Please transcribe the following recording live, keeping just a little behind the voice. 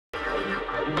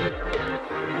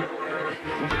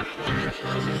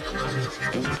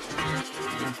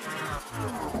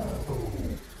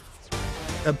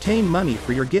Obtain money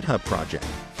for your GitHub project.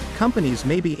 Companies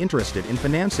may be interested in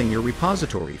financing your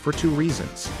repository for two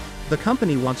reasons. The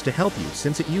company wants to help you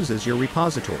since it uses your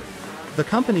repository. The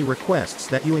company requests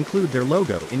that you include their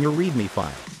logo in your README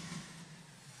file.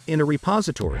 In a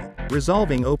repository,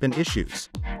 resolving open issues.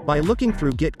 By looking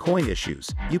through Gitcoin issues,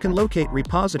 you can locate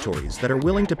repositories that are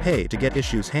willing to pay to get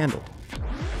issues handled.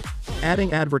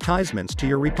 Adding advertisements to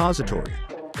your repository.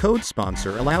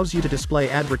 CodeSponsor allows you to display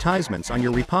advertisements on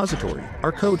your repository,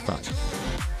 or CodeFund.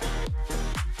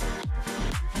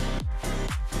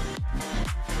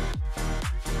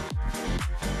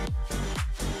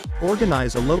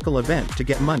 Organize a local event to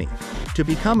get money. To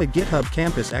become a GitHub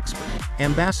Campus Expert,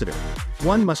 Ambassador,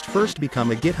 one must first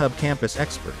become a GitHub Campus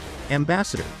Expert,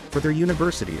 Ambassador, for their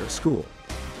university or school.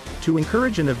 To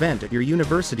encourage an event at your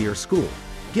university or school,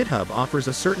 GitHub offers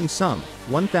a certain sum,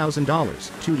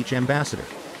 $1,000, to each ambassador.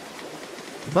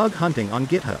 Bug hunting on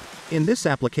GitHub. In this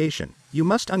application, you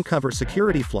must uncover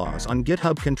security flaws on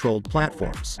GitHub-controlled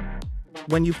platforms.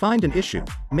 When you find an issue,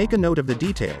 make a note of the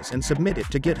details and submit it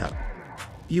to GitHub.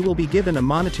 You will be given a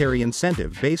monetary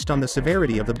incentive based on the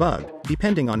severity of the bug,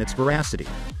 depending on its veracity.